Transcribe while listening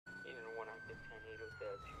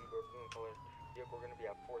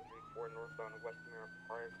4 northbound Westmere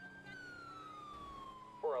Park.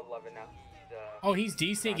 411 now. Oh, he's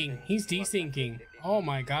desyncing. He's desyncing. Oh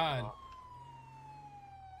my god.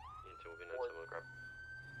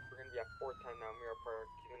 We're gonna be at 410 now, Mirror Park.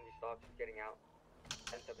 He's gonna be stopped. He's getting out.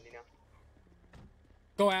 1070 now.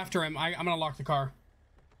 Go after him. I'm gonna lock the car.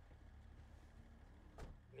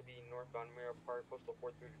 Gonna be northbound Mirror Park, postal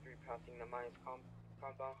 433, passing the minus compound.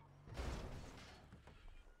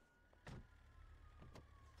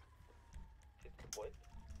 It's deployed.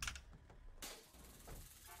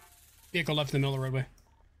 Vehicle left in the middle of the roadway.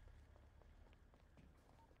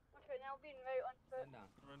 Okay, now being very unfit.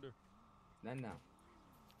 Surrender. None now.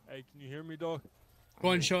 Hey, can you hear me, dog? Go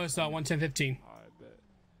ahead and show us 11015. I bet.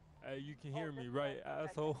 Hey, you can hear me, right,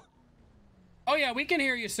 asshole? Oh yeah, we can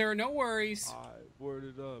hear you, sir. No worries. Alright, word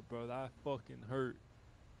it up, bro. That fucking hurt.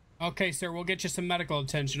 Okay, sir. We'll get you some medical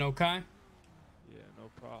attention, okay? Yeah,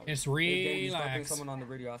 no problem. Just Hey, relax. someone on the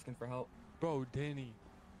radio asking for help. Bro, Denny,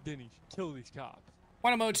 kill these cops.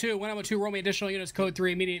 102, roll me additional units, code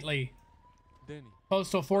 3 immediately. Denny,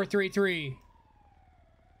 Postal 433.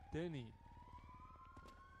 Denny.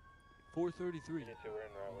 433. We're in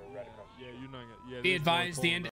route. We're ready. Yeah, you're not gonna. Yeah, Be there's more advised, the pulling end.